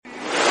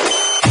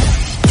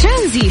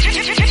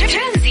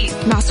ترانزيت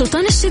مع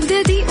سلطان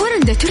الشدادي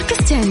ورندا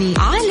تركستاني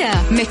على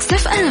ميكس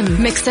اف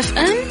ام. ميكس اف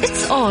ام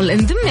it's all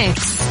in the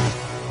mix.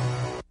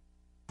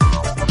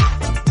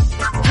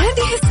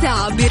 هذه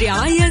الساعة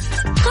برعاية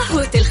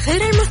قهوة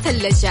الخير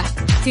المثلجة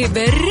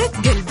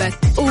تبرد قلبك،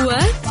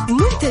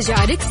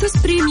 ومنتجع ريكسوس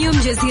بريميوم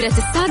جزيرة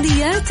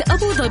السعديات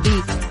أبو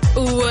ظبي،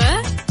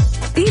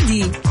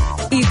 وإيدي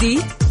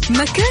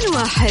مكان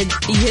واحد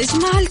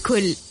يجمع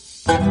الكل.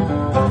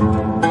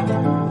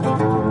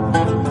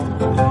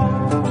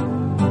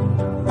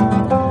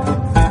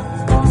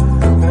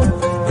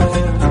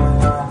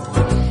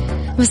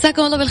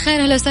 مساكم الله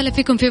بالخير، أهلا وسهلا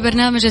فيكم في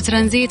برنامج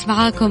ترانزيت،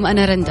 معاكم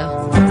أنا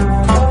رندا.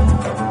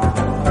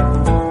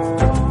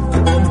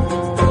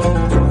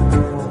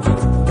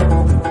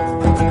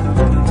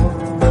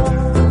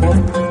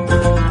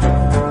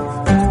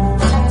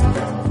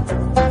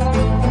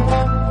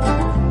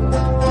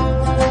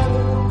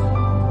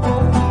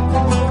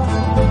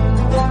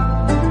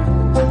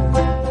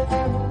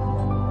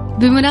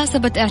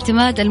 بمناسبة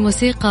اعتماد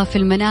الموسيقى في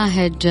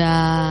المناهج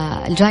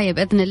الجاية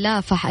بإذن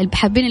الله،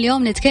 فحابين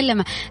اليوم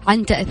نتكلم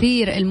عن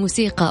تأثير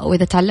الموسيقى،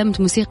 وإذا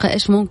تعلمت موسيقى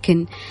إيش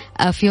ممكن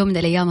في يوم من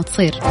الأيام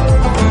تصير،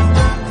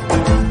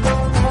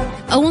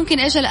 أو ممكن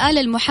إيش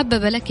الآلة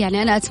المحببة لك.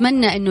 يعني أنا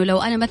أتمنى أنه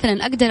لو أنا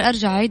مثلا أقدر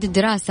أرجع أعيد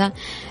الدراسة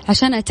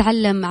عشان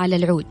أتعلم على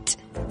العود،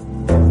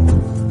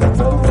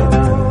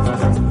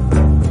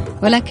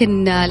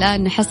 ولكن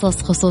الآن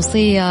حصص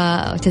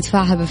خصوصية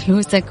تدفعها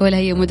بفلوسك ولا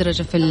هي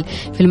مدرجة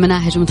في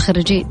المناهج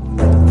متخرجين.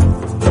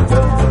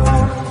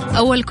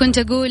 أول كنت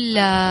أقول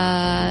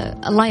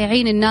الله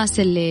يعين الناس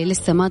اللي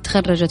لسه ما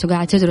تخرجت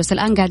وقاعد تدرس،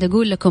 الآن قاعد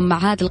أقول لكم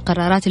مع هذه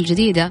القرارات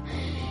الجديدة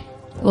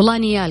والله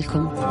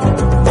نيالكم.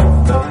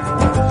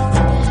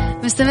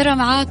 مستمرة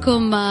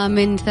معاكم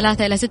من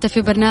 3 إلى 6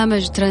 في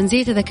برنامج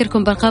ترانزيت.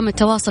 أذكركم برقم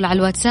التواصل على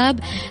الواتساب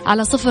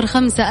على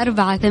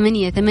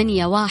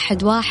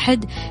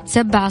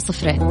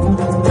 0548811700.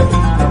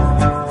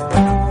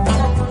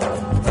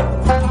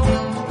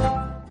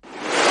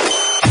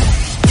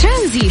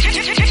 ترانزيت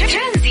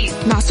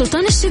مع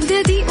سلطان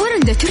الشدادي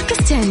ورندا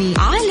تركستاني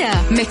على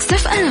ميكس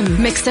اف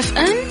ام. ميكس اف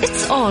ام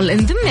it's all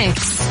in the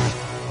mix.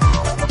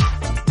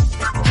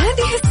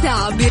 هذه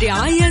الساعة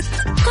برعاية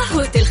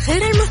قهوة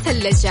الخير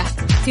المثلجة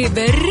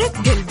تبرد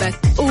قلبك،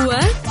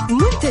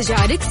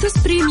 ومنتجع ريكسوس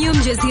بريميوم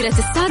جزيرة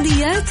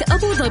السعديات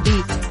أبو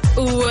ظبي،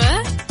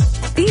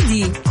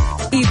 وإيدي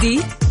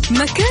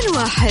مكان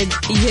واحد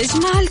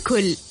يجمع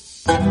الكل.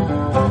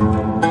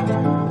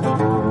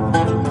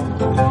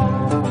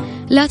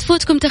 لا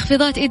تفوتكم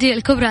تخفيضات إيدي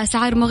الكبرى،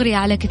 أسعار مغرية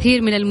على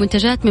كثير من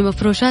المنتجات من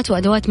مفروشات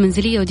وأدوات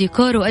منزلية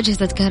وديكور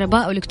وأجهزة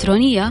كهرباء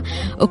وإلكترونية،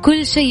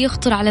 وكل شيء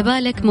يخطر على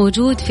بالك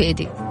موجود في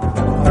إيدي.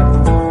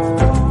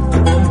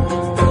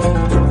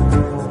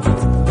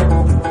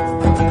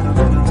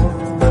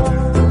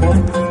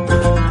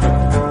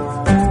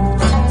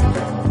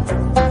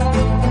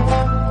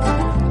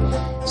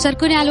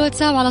 شاركوني على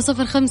الواتساب على 0548811700.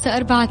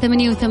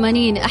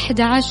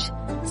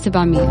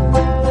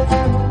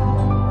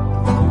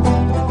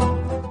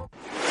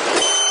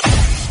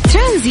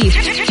 ترانزيت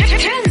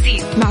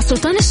مع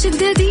سلطان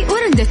الشدادي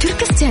ورندا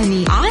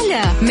تركستاني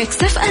على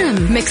ميكس اف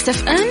ام. ميكس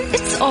اف ام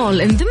it's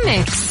all in the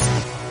mix.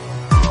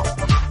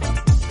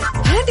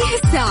 هذه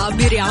الساعة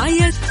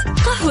برعاية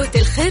قهوة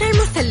الخير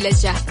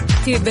المثلجة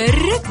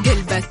تبرد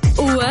قلبك،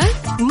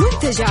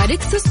 ومنتجع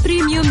ريكسوس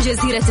بريميوم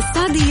جزيرة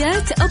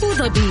السعديات أبو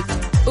ظبي،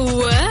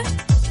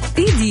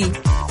 وإيدي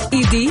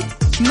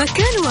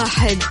مكان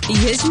واحد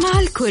يجمع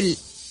الكل.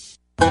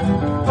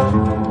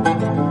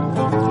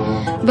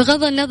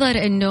 بغض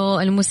النظر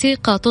أنه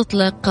الموسيقى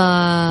تطلق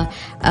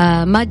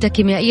مادة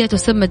كيميائية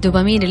تسمى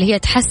الدوبامين اللي هي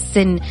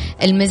تحسن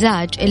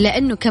المزاج، إلا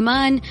أنه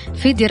كمان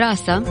في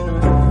دراسة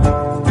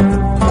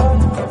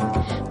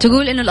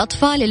تقول أنه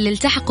الأطفال اللي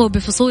التحقوا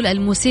بفصول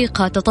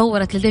الموسيقى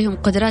تطورت لديهم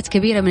قدرات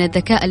كبيرة من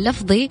الذكاء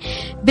اللفظي،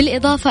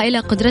 بالإضافة إلى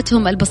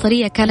قدرتهم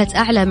البصرية كانت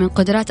أعلى من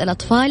قدرات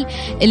الأطفال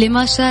اللي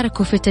ما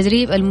شاركوا في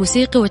التدريب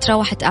الموسيقي،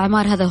 وتراوحت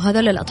أعمار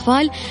هذول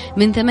الأطفال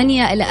من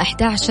 8 إلى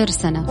 11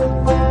 سنة.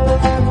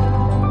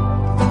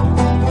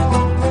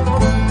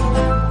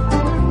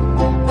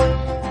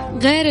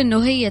 غير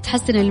أنه هي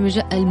تحسن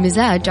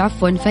المزاج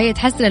فهي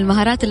تحسن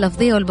المهارات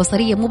اللفظية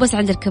والبصرية مو بس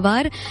عند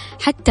الكبار،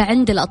 حتى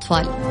عند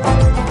الأطفال.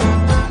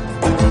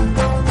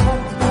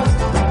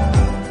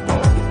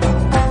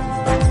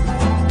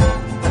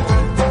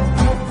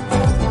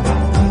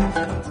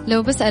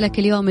 لو بسألك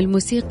اليوم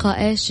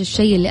الموسيقى إيش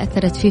الشيء اللي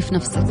أثرت فيه في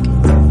نفسك؟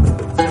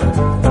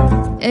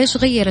 إيش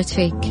غيرت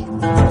فيك؟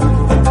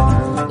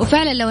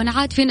 وفعلا لو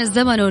نعاد فينا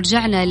الزمن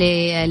ورجعنا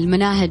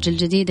للمناهج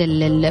الجديدة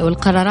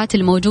والقرارات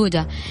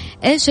الموجودة،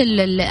 إيش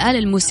الآلة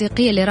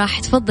الموسيقية اللي راح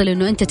تفضل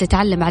إنه أنت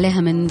تتعلم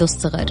عليها منذ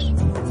الصغر؟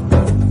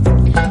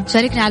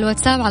 شاركنا على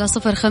الواتساب على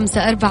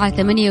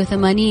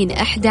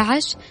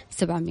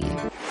 0548811700.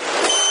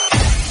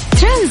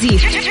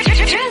 ترانزيت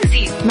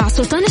مع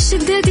سلطان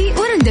الشدادي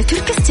ورندا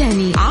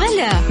تركستاني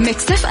على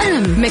ميكس اف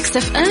ام. ميكس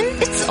اف ام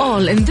it's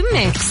all in the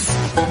mix.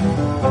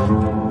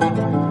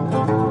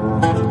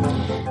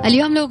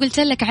 اليوم لو قلت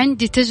لك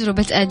عندي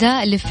تجربة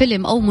أداء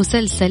لفيلم أو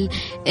مسلسل،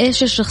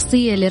 إيش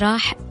الشخصية اللي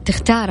راح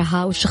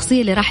تختارها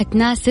والشخصية اللي راح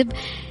تناسب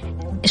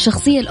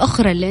الشخصية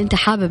الأخرى اللي أنت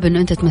حابب أنه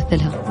أنت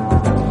تمثلها؟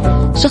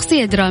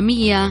 شخصية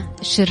درامية،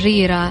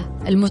 شريرة،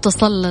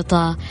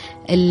 المتسلطة،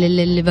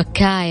 اللي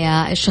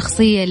بكاية،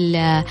 الشخصية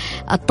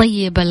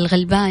الطيبة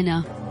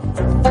الغلبانة.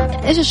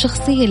 إيش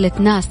الشخصية اللي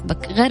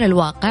تناسبك غير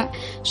الواقع؟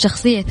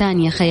 شخصية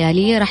ثانية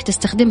خيالية راح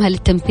تستخدمها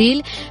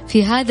للتمثيل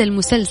في هذا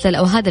المسلسل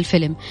أو هذا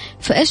الفيلم،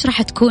 فإيش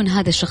راح تكون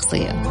هذه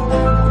الشخصية؟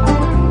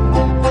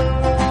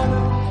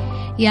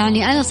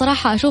 يعني أنا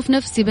صراحة أشوف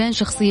نفسي بين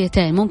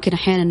شخصيتين، ممكن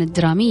أحيانا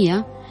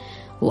الدرامية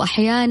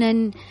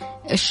وأحيانا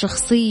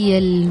الشخصية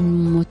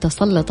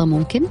المتسلطة،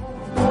 ممكن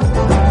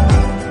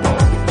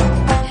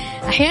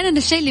أحيانا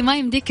الشيء اللي ما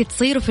يمديك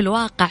تصيره في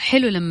الواقع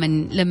حلو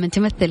لما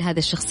تمثل هذه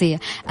الشخصية،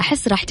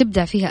 أحس راح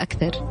تبدع فيها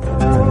أكثر.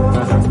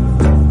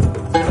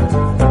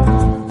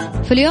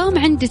 في اليوم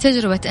عندي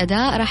تجربة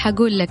أداء، راح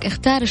أقول لك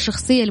اختار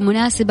الشخصية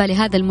المناسبة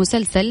لهذا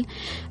المسلسل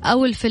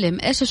أو الفيلم.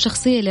 إيش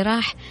الشخصية اللي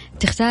راح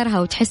تختارها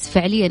وتحس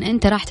فعليا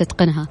أنت راح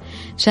تتقنها؟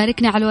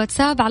 شاركنا على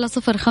الواتساب على 0548811700.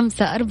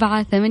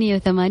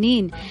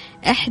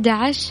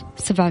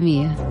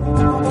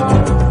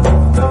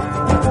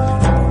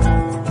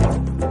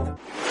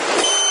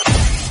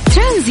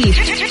 ترانزيت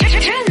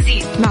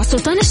مع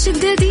سلطان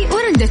الشدادي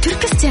ورندا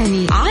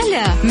تركستاني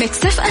على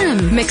ميكس اف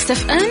ام. ميكس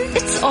اف ام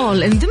it's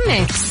all in the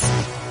mix.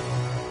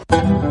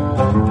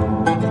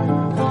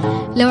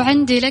 لو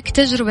عندي لك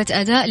تجربة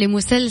أداء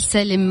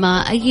لمسلسل،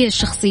 ما أي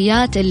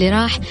الشخصيات اللي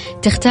راح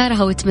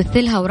تختارها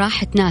وتمثلها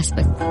وراح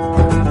تناسبك؟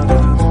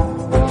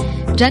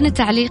 جانا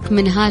تعليق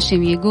من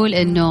هاشم يقول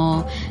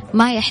إنه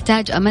ما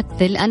يحتاج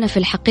أمثل، أنا في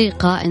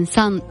الحقيقة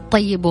إنسان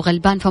طيب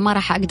وغلبان فما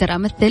راح أقدر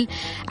أمثل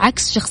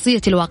عكس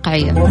شخصيتي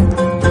الواقعية.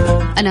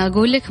 أنا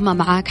أقول لك ما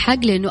معاك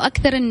حق، لأنه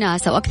أكثر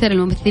الناس أو أكثر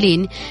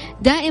الممثلين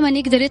دائما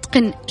يقدر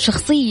يتقن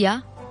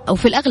شخصية، أو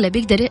في الأغلب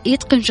يقدر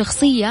يتقن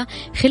شخصية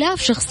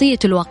خلاف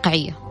شخصيته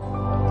الواقعية.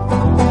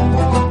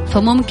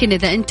 فممكن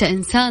إذا أنت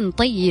إنسان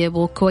طيب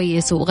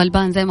وكويس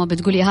وغلبان زي ما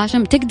بتقول يا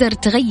هاشم، تقدر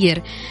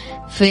تغير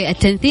في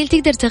التمثيل،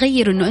 تقدر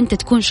تغير إنه أنت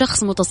تكون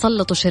شخص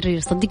متسلط وشرير.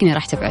 صدقني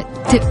راح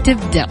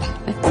تبدع.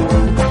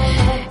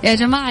 يا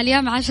جماعة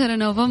اليوم 10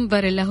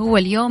 نوفمبر اللي هو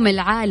اليوم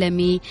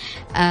العالمي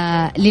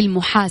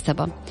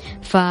للمحاسبة،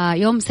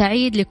 فيوم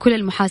سعيد لكل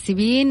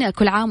المحاسبين،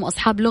 كل عام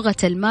وأصحاب لغة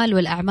المال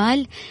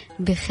والأعمال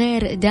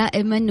بخير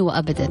دائما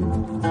وأبدا.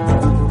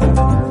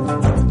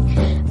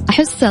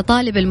 أحس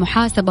طالب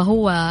المحاسبة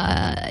هو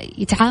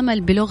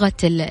يتعامل بلغة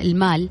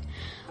المال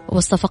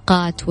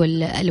والصفقات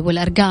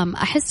والأرقام.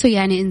 أحسه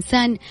يعني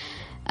إنسان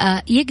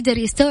يقدر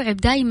يستوعب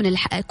دائما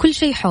كل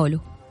شيء حوله،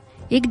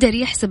 يقدر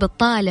يحسب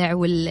الطالع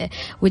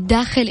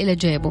والداخل إلى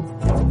جيبه.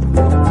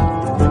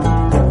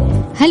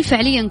 هل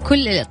فعليا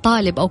كل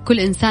طالب أو كل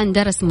إنسان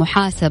درس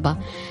محاسبة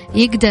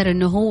يقدر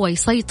أنه هو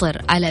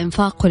يسيطر على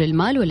إنفاقه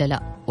للمال ولا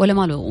لا، ولا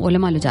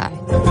ما له داعي؟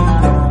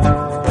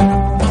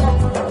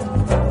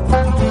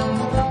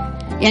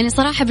 يعني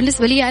صراحة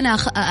بالنسبة لي أنا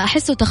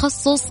أحسه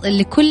تخصص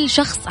لكل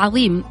شخص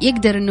عظيم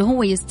يقدر أنه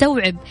هو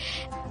يستوعب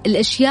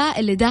الأشياء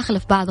اللي داخلة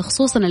في بعض،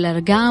 خصوصا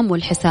الأرقام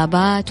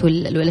والحسابات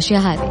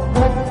والأشياء هذه.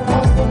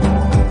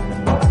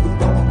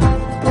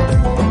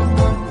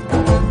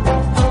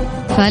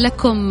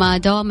 فلكم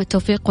دوام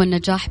التوفيق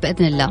والنجاح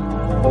بإذن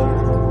الله.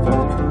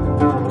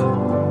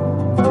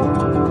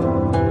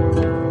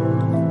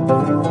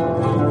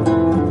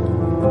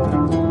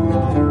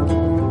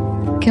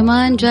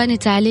 كمان جاني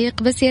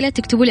تعليق، بس يا لا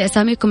تكتبوا لي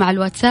أساميكم على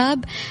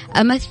الواتساب.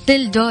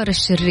 أمثل دور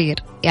الشرير،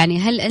 يعني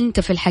هل أنت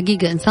في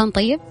الحقيقة إنسان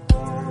طيب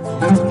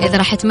إذا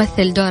راح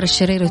تمثل دور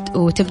الشرير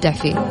وتبدع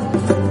فيه؟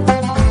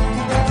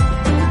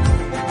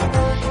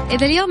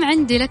 إذا اليوم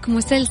عندي لك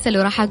مسلسل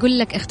وراح أقول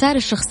لك اختار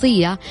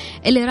الشخصية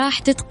اللي راح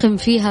تتقن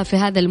فيها في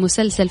هذا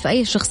المسلسل،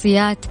 فأي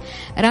الشخصيات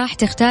راح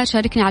تختار؟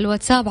 شاركني على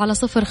الواتساب على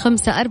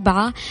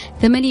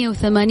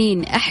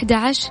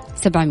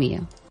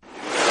 0548811700.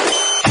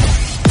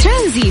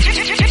 ترانزيت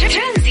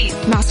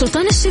مع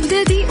سلطان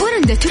الشدادي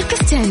ورندا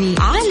تركستاني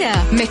على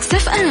ميكس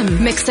اف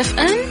ام. ميكس اف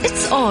ام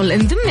it's all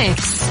in the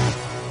mix.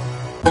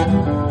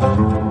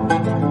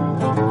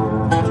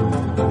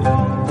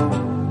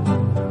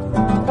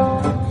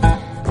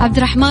 عبد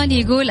الرحمن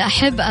يقول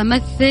أحب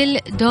أمثل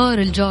دور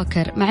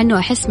الجوكر، مع أنه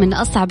أحس من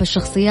أصعب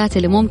الشخصيات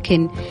اللي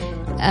ممكن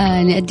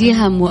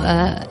نأديها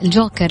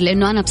الجوكر،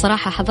 لأنه أنا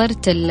بصراحة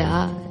حضرت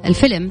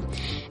الفيلم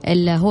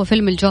اللي هو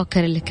فيلم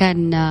الجوكر اللي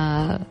كان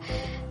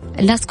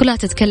الناس كلها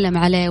تتكلم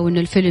عليه وأنه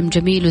الفيلم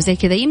جميل وزي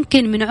كذا.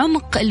 يمكن من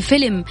عمق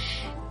الفيلم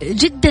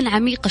جدا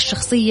عميق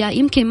الشخصية،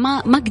 يمكن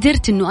ما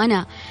قدرت أنه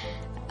أنا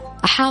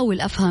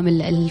أحاول أفهم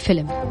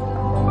الفيلم.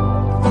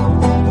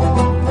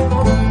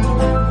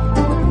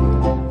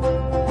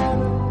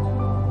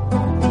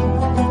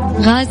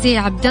 غازي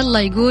عبد الله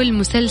يقول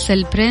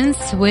مسلسل برنس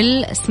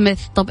ويل سميث.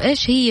 طب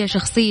إيش هي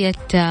شخصية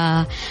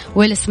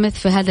ويل سميث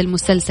في هذا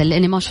المسلسل؟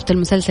 لأني ما شفت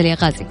المسلسل يا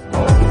غازي.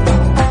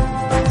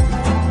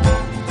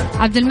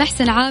 عبد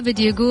المحسن عابد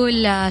يقول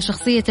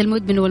شخصية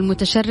المدمن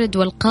والمتشرد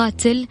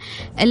والقاتل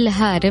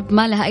الهارب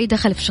ما لها أي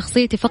دخل في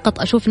شخصيتي، فقط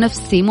أشوف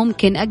نفسي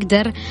ممكن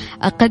أقدر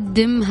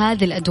أقدم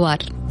هذه الأدوار.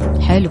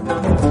 حلو،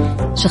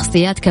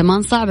 شخصيات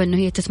كمان صعبة أنه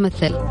هي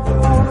تتمثل.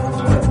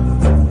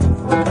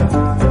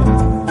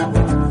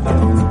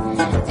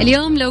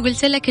 اليوم لو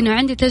قلت لك أنه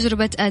عندي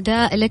تجربة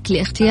أداء لك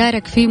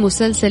لاختيارك في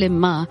مسلسل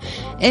ما،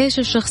 إيش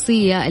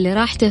الشخصية اللي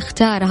راح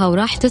تختارها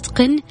وراح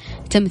تتقن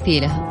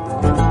تمثيلها؟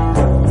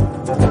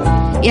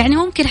 يعني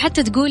ممكن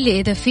حتى تقول لي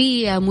إذا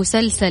في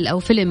مسلسل أو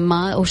فيلم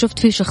ما أو شفت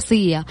فيه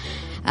شخصية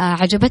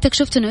عجبتك،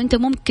 شفت أنه أنت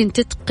ممكن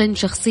تتقن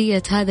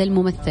شخصية هذا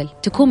الممثل،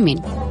 تكون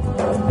مين؟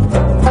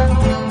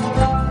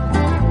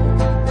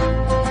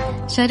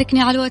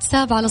 شاركني على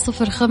الواتساب على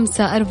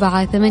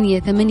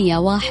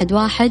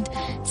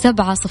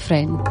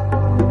 0548811700.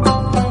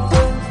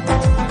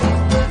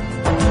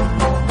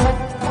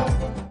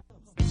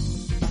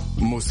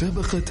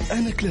 مسابقة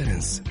أنا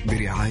كلارنس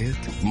برعاية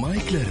ماي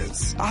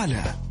كلارنس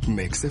على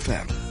ميكس اف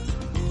ام.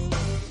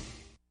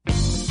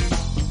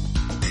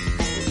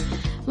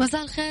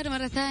 مساء الخير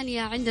مرة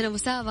ثانية، عندنا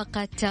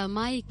مسابقة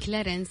ماي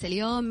كلارنس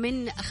اليوم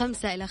من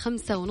 5 إلى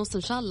 5:30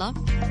 إن شاء الله.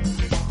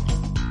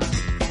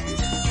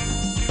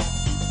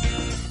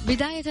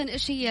 بداية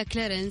إيش هي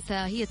كلارنس؟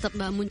 هي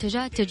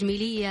منتجات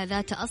تجميلية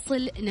ذات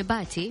أصل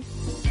نباتي.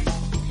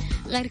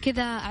 غير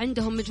كذا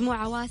عندهم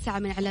مجموعة واسعة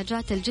من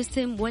علاجات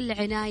الجسم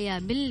والعناية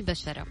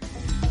بالبشرة.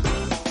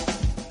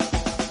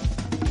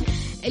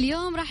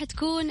 اليوم راح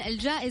تكون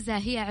الجائزة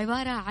هي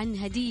عبارة عن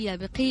هدية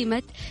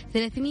بقيمة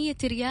 300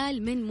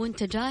 ريال من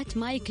منتجات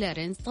ماي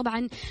كلارنس.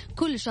 طبعا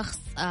كل شخص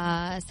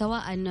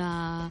سواء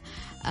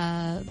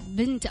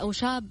بنت أو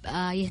شاب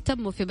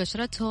يهتموا في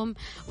بشرتهم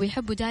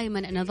ويحبوا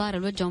دائما نظارة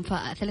لوجههم،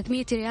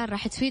 ف300 ريال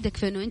راح تفيدك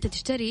في أنه أنت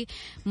تشتري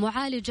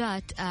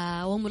معالجات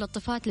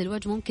وملطفات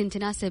للوجه ممكن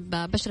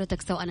تناسب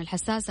بشرتك سواء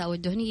الحساسة أو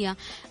الدهنية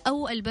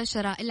أو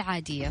البشرة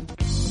العادية.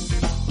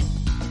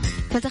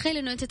 فتخيل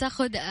أنه أنت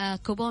تأخذ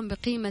كوبون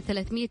بقيمة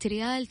 300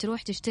 ريال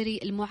تروح تشتري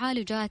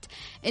المعالجات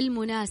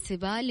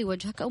المناسبة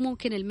لوجهك أو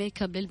ممكن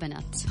الميك اب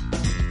للبنات.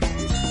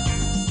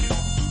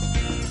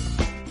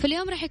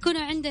 فاليوم راح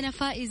يكونوا عندنا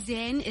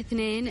فائزين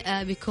 2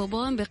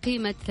 بكوبون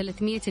بقيمة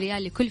 300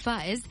 ريال لكل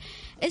فائز.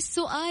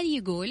 السؤال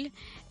يقول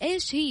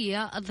إيش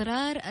هي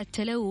أضرار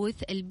التلوث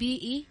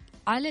البيئي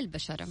على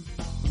البشرة؟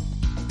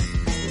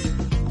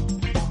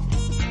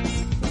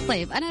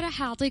 طيب أنا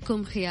راح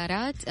أعطيكم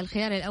خيارات.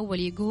 الخيار الأول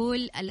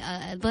يقول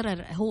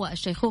الضرر هو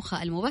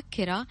الشيخوخة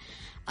المبكرة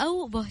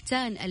أو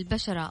بهتان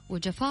البشرة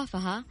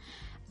وجفافها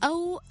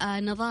أو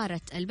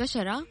نضارة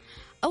البشرة،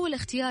 أو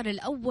الاختيار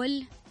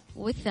الأول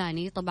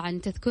والثاني. طبعا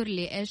تذكر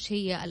لي إيش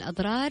هي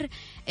الأضرار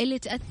اللي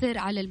تأثر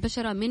على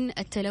البشرة من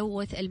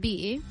التلوث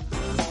البيئي.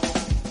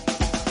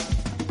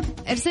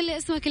 ارسل لي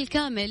اسمك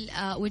الكامل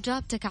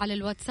وإجابتك على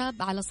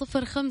الواتساب على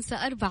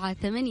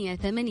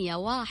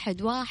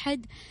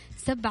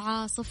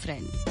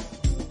 0548811700.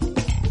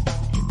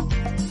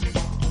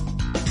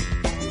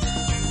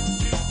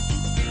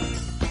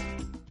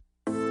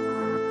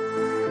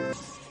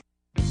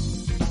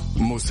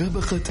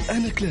 مسابقة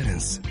أنا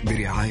كلارنس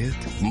برعاية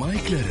ماي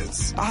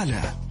كلارنس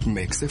على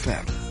ميكس اف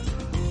ام.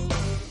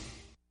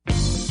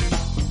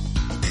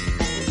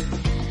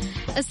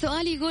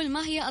 السؤال يقول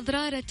ما هي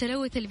أضرار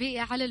التلوث البيئي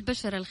على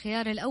البشرة؟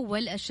 الخيار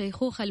الأول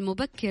الشيخوخة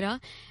المبكرة،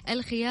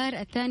 الخيار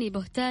الثاني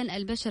بهتان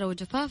البشرة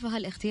وجفافها،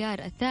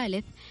 الاختيار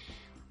الثالث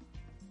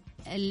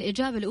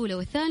الإجابة الأولى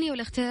والثانية،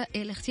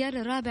 والاختيار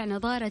الرابع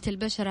نضارة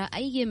البشرة.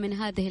 أي من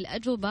هذه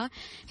الأجوبة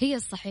هي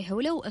الصحيحة؟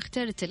 ولو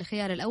اخترت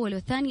الخيار الأول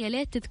والثانية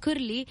ليه تذكر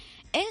لي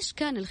إيش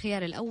كان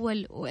الخيار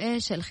الأول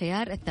وإيش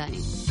الخيار الثاني.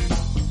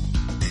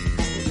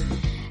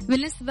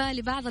 بالنسبة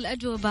لبعض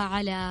الأجوبة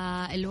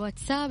على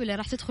الواتساب اللي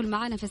راح تدخل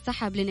معنا في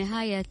السحب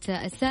لنهاية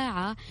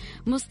الساعة،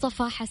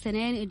 مصطفى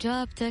حسنين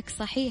إجابتك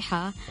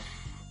صحيحة.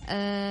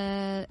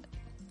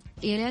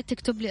 يا ريت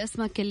تكتب لي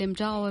اسمك اللي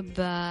مجاوب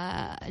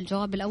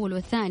الجواب الأول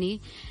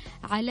والثاني.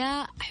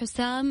 علاء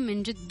حسام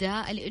من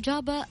جدة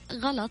الإجابة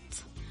غلط،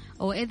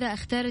 وإذا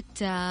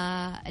اخترت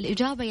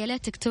الإجابة يا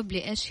ريت تكتب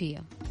لي إيش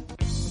هي.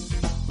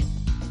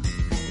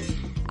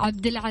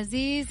 عبد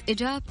العزيز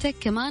إجابتك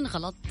كمان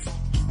غلط.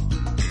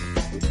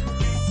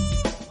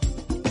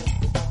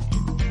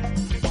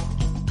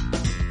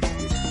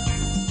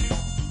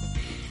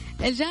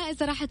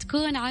 الجائزة راح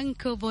تكون عن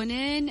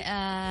كوبونين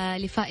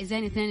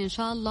لفائزين 2 إن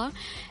شاء الله.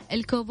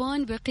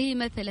 الكوبون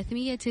بقيمة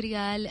 300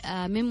 ريال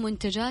من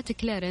منتجات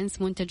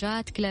كلارنس.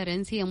 منتجات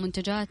كلارنس هي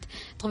منتجات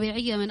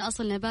طبيعية من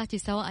أصل نباتي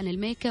سواء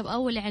الميك اب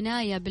أو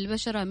العناية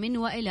بالبشرة من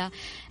وإلى،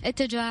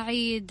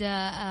 التجاعيد،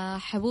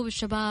 حبوب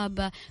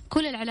الشباب،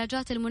 كل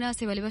العلاجات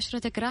المناسبة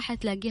لبشرتك راح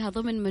تلاقيها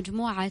ضمن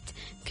مجموعة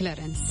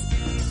كلارنس.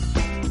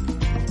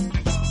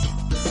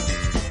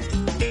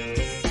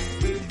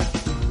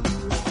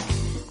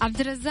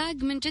 عبد الرزاق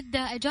من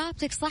جدة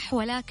إجابتك صح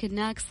ولكن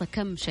ناقصة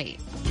كم شيء.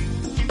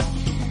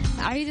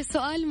 أعيد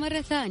السؤال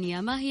مرة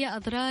ثانية، ما هي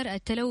أضرار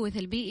التلوث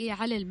البيئي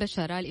على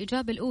البشرة؟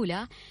 الإجابة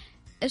الأولى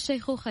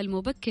الشيخوخة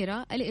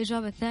المبكرة.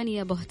 الإجابة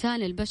الثانية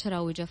بهتان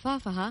البشرة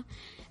وجفافها.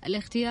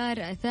 الاختيار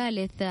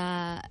الثالث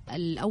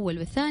الأول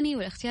والثاني.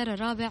 والاختيار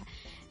الرابع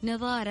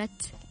نضارة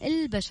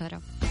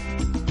البشرة.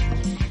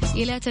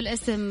 إلات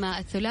الاسم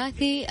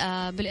الثلاثي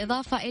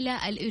بالإضافة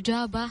إلى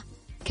الإجابة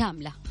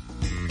كاملة.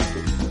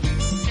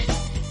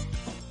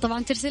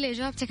 طبعا ترسل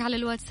إجابتك على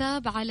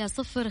الواتساب على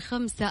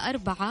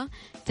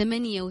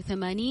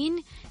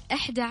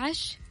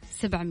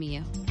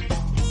 0548811700.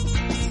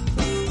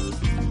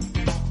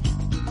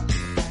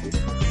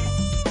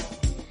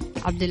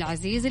 عبد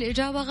العزيز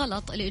الإجابة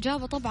غلط.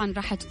 الإجابة طبعا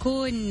راح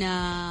تكون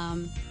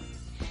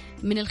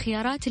من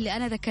الخيارات اللي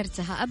أنا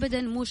ذكرتها،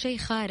 أبدا مو شيء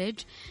خارج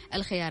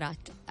الخيارات.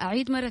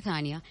 أعيد مرة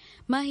ثانية،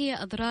 ما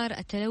هي أضرار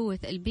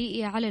التلوث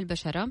البيئي على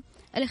البشرة؟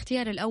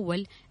 الاختيار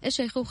الأول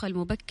الشيخوخة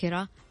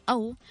المبكرة،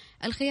 أو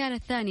الخيار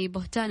الثاني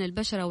بهتان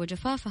البشرة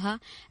وجفافها.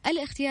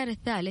 الاختيار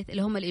الثالث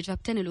اللي هم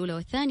الإجابتين الأولى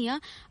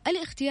والثانية.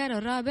 الاختيار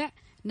الرابع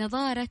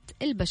نضارة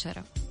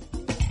البشرة.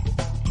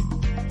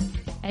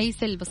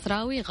 عيسى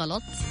البصراوي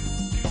غلط.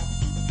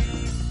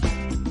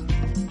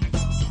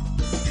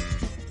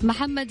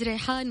 محمد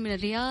ريحان من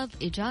الرياض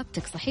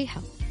إجابتك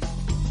صحيحة.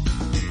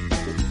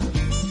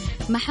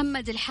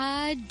 محمد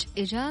الحاج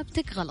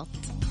إجابتك غلط.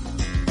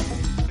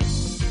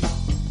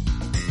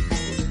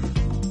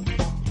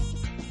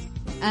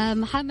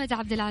 محمد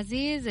عبد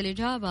العزيز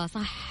الإجابة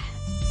صح.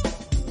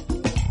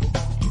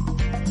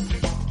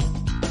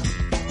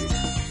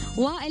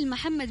 وائل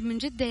محمد من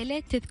جدة، يا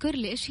ليت تذكر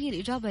لي إيش هي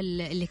الإجابة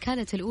اللي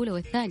كانت الأولى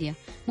والثانية،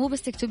 مو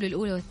بس تكتب لي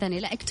الأولى والثانية،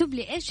 لا اكتب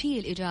لي إيش هي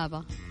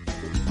الإجابة.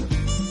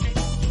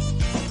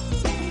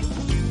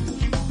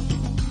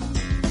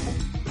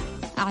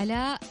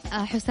 علاء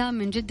حسام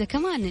من جدة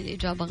كمان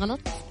الإجابة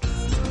غلط.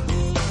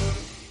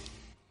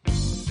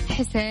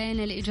 حسين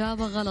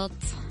الإجابة غلط.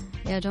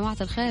 يا جماعة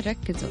الخير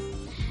ركزوا.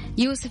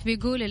 يوسف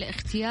بيقول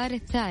الاختيار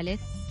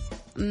الثالث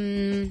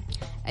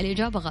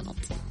الإجابة غلط.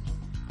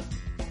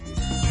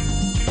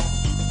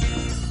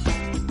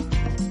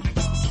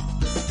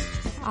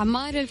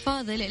 عمار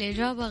الفاضل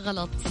الإجابة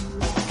غلط.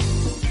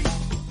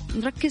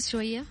 نركز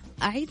شوية،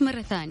 أعيد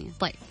مرة ثانية.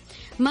 طيب،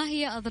 ما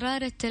هي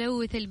أضرار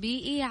التلوث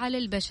البيئي على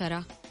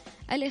البشرة؟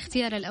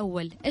 الاختيار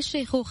الأول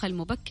الشيخوخة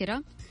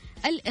المبكرة.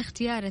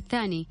 الاختيار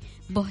الثاني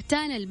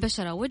بهتان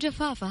البشرة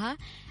وجفافها.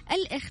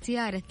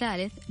 الاختيار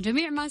الثالث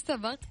جميع ما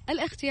سبق.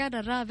 الاختيار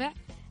الرابع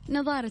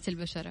نضارة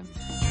البشرة.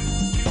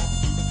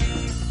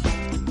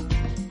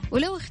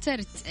 ولو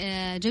اخترت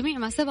جميع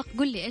ما سبق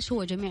قل لي إيش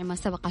هو جميع ما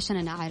سبق عشان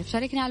أنا أعرف.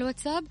 شاركني على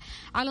الواتساب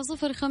على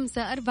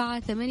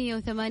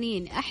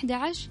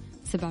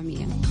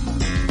 0548811700.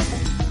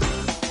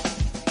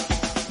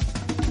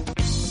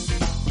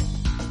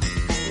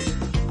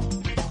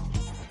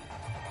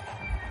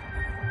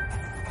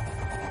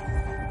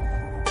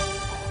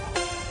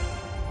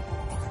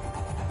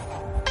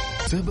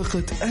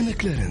 مسابقة أنا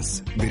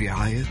كلارنس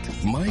برعاية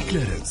ماي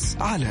كلارنس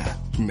على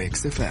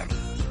ميكس اف ام.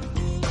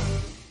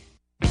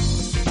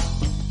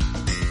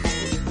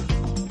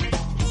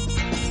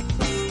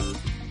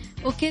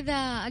 وكذا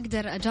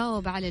أقدر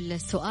أجاوب على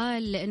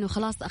السؤال، لأنه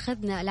خلاص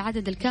أخذنا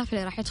العدد الكافي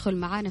اللي راح يدخل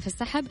معانا في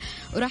السحب،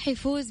 وراح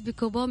يفوز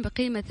بكوبون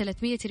بقيمة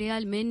 300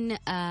 ريال من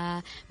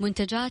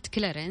منتجات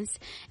كلارنس.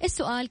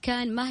 السؤال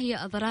كان ما هي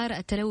أضرار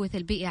التلوث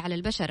البيئي على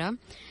البشرة؟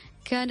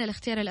 كان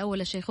الاختيار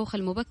الأول الشيخوخة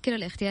المبكرة.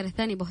 الاختيار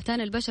الثاني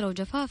بهتان البشرة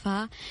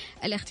وجفافها.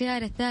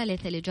 الاختيار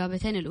الثالث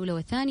الإجابتين الأولى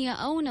والثانية،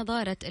 أو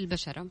نضارة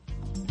البشرة.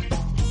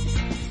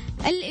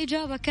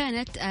 الإجابة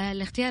كانت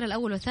الاختيار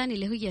الأول والثاني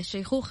اللي هي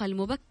الشيخوخة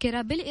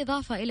المبكرة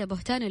بالإضافة إلى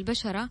بهتان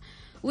البشرة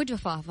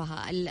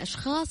وجفافها.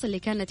 الأشخاص اللي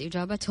كانت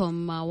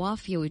إجابتهم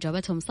وافية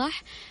وإجابتهم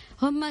صح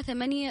هم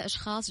 8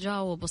 أشخاص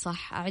جاوبوا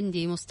صح.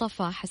 عندي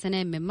مصطفى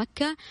حسنين من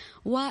مكة،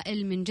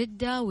 وائل من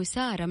جدة،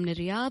 وسارة من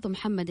الرياض،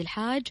 ومحمد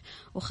الحاج،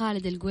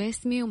 وخالد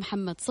القويسمي،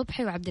 ومحمد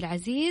صبحي، وعبد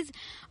العزيز،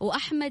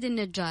 وأحمد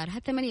النجار.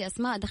 هالثمانية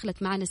أسماء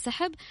دخلت معنا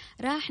السحب،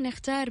 راح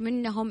نختار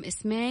منهم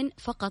اسمين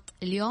فقط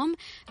اليوم،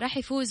 راح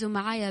يفوزوا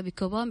معايا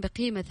بكوبون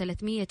بقيمة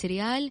 300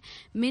 ريال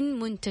من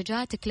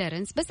منتجات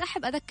كلارنس. بس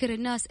أحب أذكر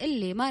الناس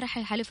اللي ما راح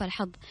يحالفها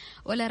الحظ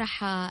ولا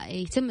راح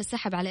يتم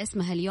السحب على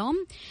اسمها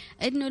اليوم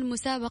إنه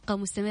المسابقة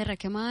مستمرة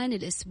كمان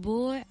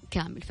الأسبوع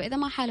كامل، فإذا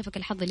ما حالفك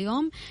الحظ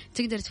اليوم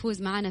تقدر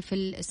تفوز معنا في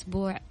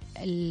الأسبوع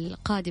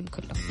القادم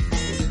كله.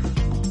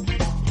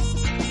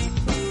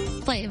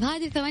 طيب،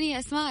 هذه 8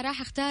 أسماء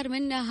راح أختار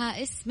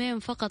منها اسمين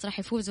فقط راح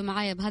يفوزوا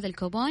معايا بهذا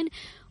الكوبون،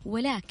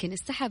 ولكن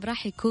السحب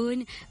راح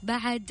يكون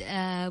بعد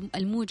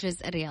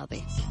الموجز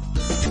الرياضي.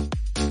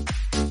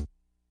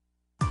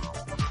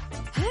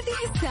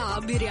 هذه الساعة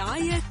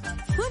برعاية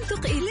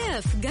فندق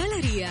إلاف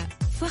جالريا،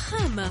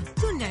 فخامة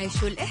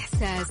تنعش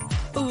الإحساس،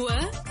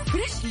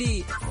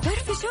 وفريشلي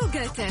فرف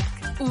شوقاتك،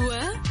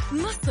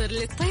 ومصر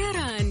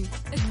للطيران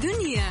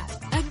الدنيا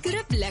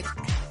أقرب لك،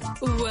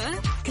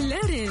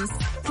 وكلارنس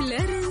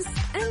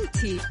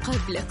أنت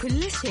قبل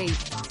كل شيء.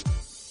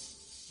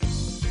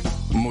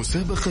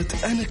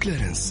 مسابقة أنا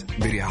كلارنس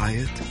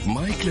برعاية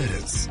ماي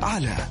كلارنس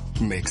على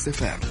ميكس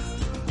اف ام.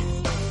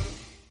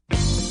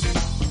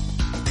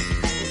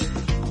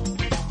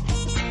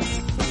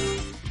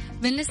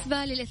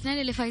 بالنسبة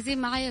للاثنين اللي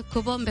فايزين معايا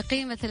بكوبون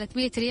بقيمة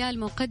 300 ريال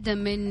مقدم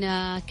من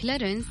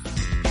كلارنس،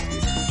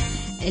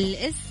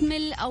 الاسم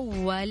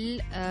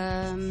الأول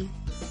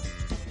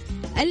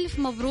ألف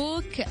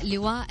مبروك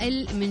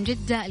لوائل من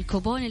جدة،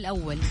 الكوبون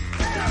الأول.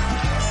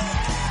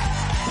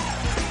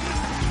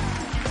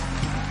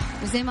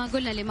 وزي ما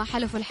قلنا لما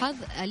حلف الحظ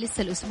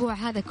لسه الأسبوع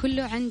هذا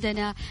كله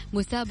عندنا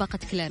مسابقة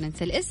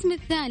كلارنس. الاسم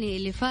الثاني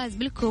اللي فاز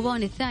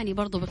بالكوبون الثاني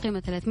برضو بقيمة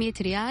 300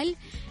 ريال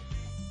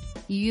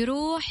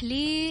يروح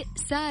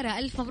لسارة.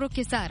 ألف مبروك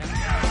يا سارة.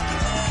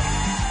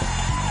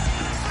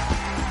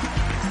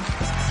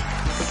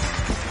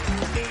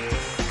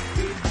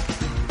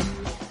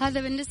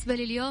 هذا بالنسبة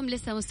لليوم،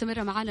 لسه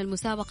مستمرة معانا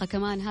المسابقة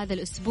كمان هذا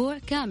الأسبوع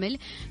كامل،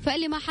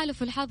 فاللي ما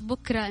حالف الحظ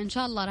بكرة إن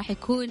شاء الله راح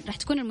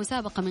تكون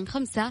المسابقة من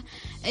 5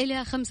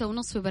 إلى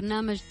 5:30 في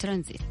برنامج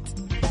ترانزيت.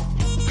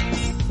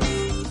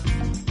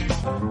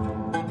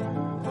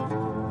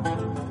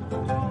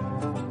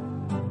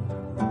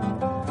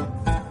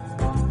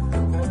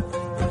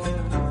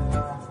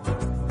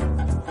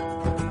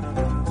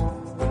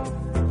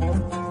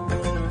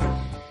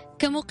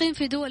 كمقيم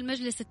في دول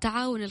مجلس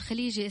التعاون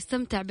الخليجي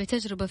استمتع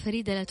بتجربة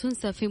فريدة لا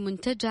تنسى في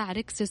منتجع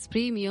ريكسوس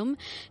بريميوم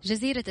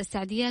جزيرة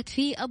السعديات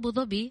في أبو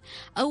ظبي،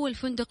 أول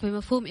فندق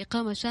بمفهوم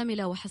إقامة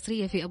شاملة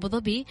وحصرية في أبو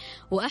ظبي،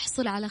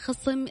 وأحصل على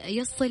خصم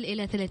يصل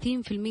إلى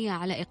 30%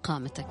 على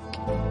إقامتك.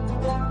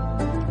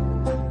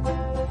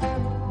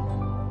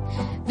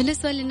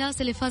 بالنسبة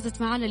للناس اللي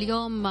فازت معنا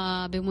اليوم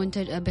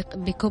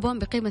بكوبون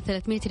بقيمة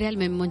 300 ريال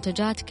من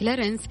منتجات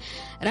كلارنس،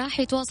 راح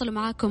يتواصلوا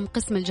معاكم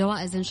قسم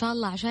الجوائز إن شاء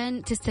الله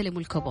عشان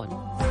تستلموا الكوبون.